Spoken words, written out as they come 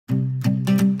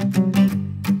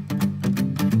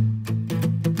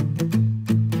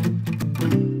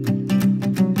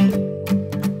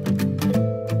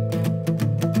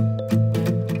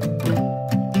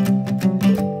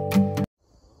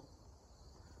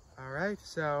right,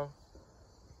 so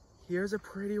here's a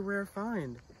pretty rare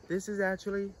find. This is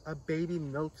actually a baby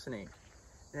milk snake.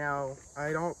 Now,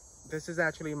 this is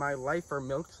actually my lifer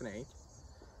milk snake.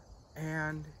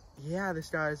 And yeah, this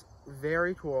guy's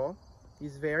very cool.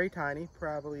 He's very tiny,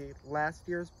 probably last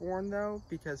year's born though,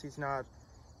 because he's not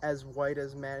as white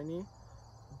as many.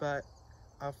 But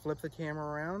I'll flip the camera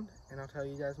around and I'll tell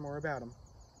you guys more about him.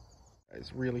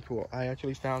 It's really cool. I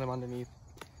actually found him underneath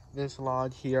this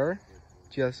log here,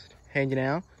 just hanging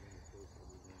out.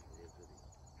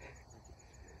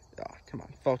 Oh, come on,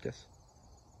 focus.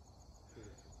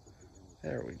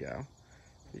 There we go.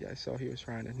 You guys saw he was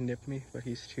trying to nip me, but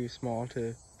he's too small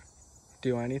to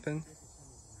do anything.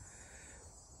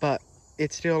 But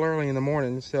it's still early in the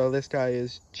morning, so this guy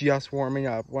is just warming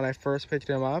up. When I first picked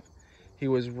him up, he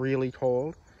was really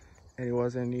cold and he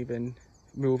wasn't even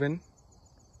moving.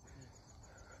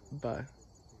 But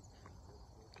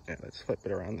yeah, let's flip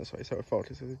it around this way so it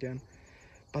focuses again.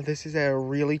 But this is a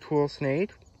really cool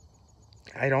snake.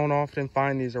 I don't often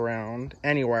find these around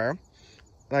anywhere.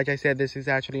 Like I said, this is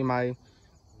actually my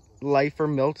lifer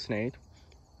milk snake.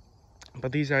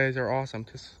 But these guys are awesome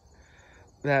because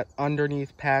that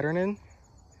underneath patterning,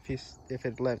 if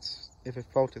it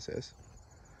focuses.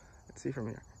 Let's see from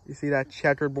here. You see that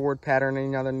checkerboard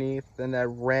patterning underneath and that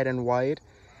red and white?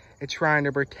 It's trying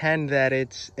to pretend that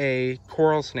it's a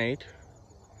coral snake.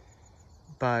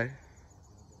 But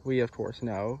we of course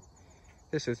know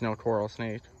this is no coral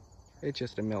snake. It's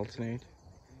just a milk snake.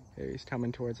 Here he's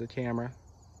coming towards the camera.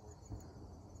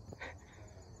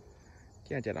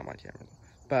 Can't get on my camera.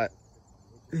 But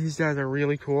these guys are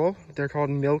really cool. They're called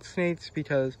milk snakes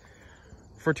because,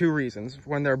 for two reasons.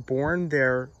 When they're born,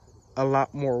 they're a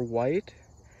lot more white.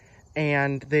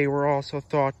 And they were also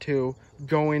thought to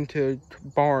go into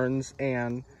barns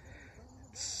and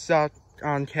suck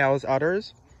on cows'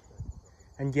 udders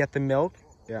and get the milk.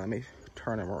 Yeah, let me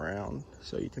turn them around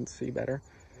so you can see better.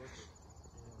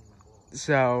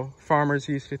 So farmers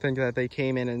used to think that they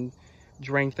came in and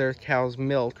drank their cow's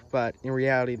milk, but in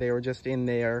reality they were just in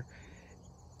there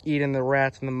eating the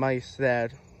rats and the mice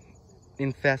that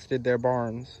infested their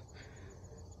barns.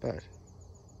 But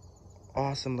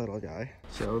awesome little guy.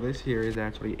 So this here is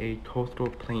actually a Costal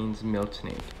Plains Milk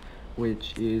Snake,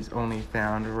 which is only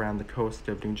found around the coast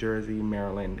of New Jersey,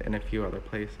 Maryland, and a few other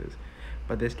places.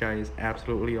 But this guy is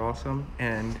absolutely awesome,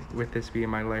 and with this being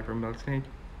my lifer milk snake,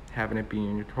 having it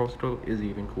being coastal is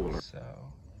even cooler. So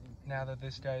now that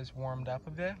this guy is warmed up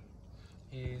a bit,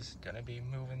 he's gonna be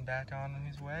moving back on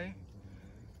his way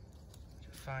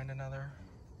to find another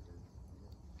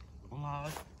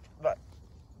log. But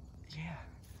yeah,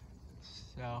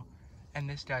 so, and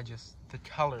this guy just, the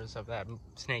colors of that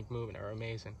snake moving are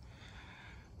amazing.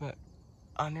 But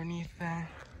underneath that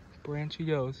branch he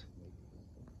goes.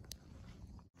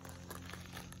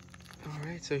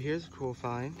 Alright, so here's a cool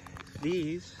find.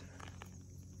 These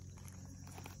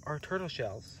are turtle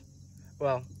shells.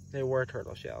 Well, they were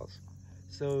turtle shells.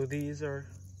 So these are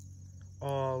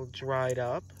all dried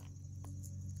up,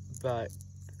 but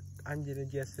I'm gonna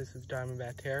guess this is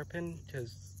diamondback terrapin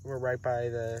because we're right by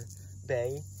the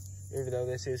bay. Even though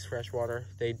this is freshwater,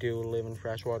 they do live in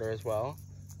freshwater as well.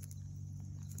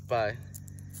 But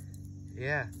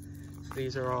yeah, so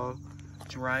these are all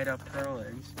dried up turtle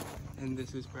eggs, and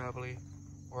this is probably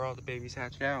where all the babies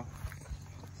hatch out.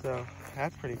 So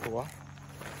that's pretty cool.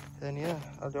 Then yeah,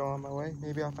 I'll go on my way.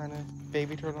 Maybe I'll find a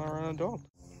baby turtle or an adult.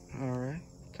 Alright,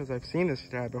 because I've seen this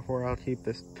guy before, I'll keep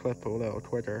this clip a little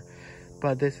quicker.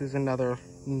 But this is another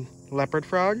leopard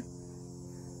frog.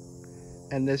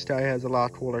 And this guy has a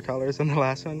lot cooler colors than the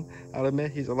last one. I'll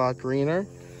admit he's a lot greener.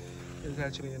 There's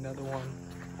actually another one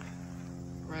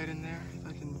right in there. If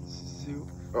I can zoom.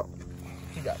 Oh,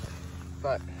 he got it.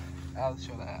 But I'll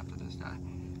show that after this guy.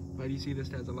 But you see this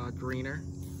guy's a lot greener.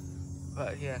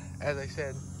 But yeah, as I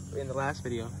said in the last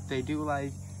video, they do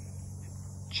like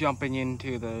jumping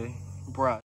into the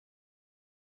brush.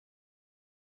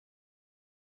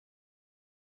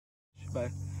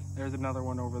 But there's another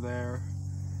one over there.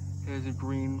 There's a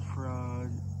green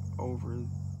frog over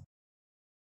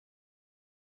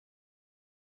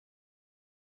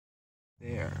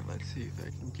there. Let's see if I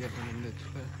can get one in the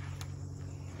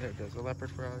clip. There's a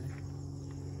leopard frog.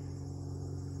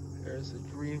 There's a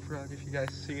green frog, if you guys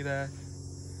see that.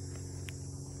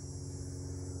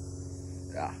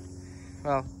 Yeah.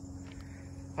 Well,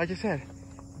 like I said,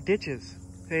 ditches.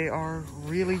 They are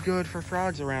really good for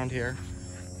frogs around here.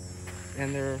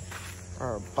 And there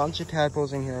are a bunch of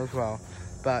tadpoles in here as well.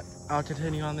 But I'll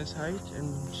continue on this hike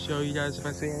and show you guys if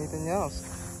I see anything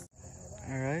else.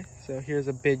 Alright, so here's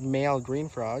a big male green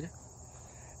frog.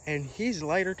 And he's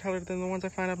lighter colored than the ones I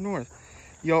find up north.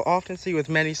 you'll often see with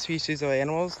many species of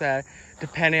animals that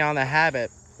depending on the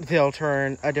habit, they'll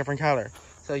turn a different color.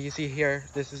 So you see here,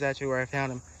 this is actually where I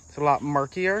found him. It's a lot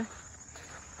murkier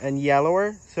and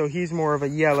yellower. So he's more of a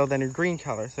yellow than a green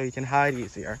color, so he can hide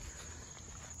easier.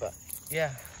 But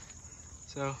yeah,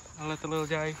 so I'll let the little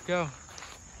guy go.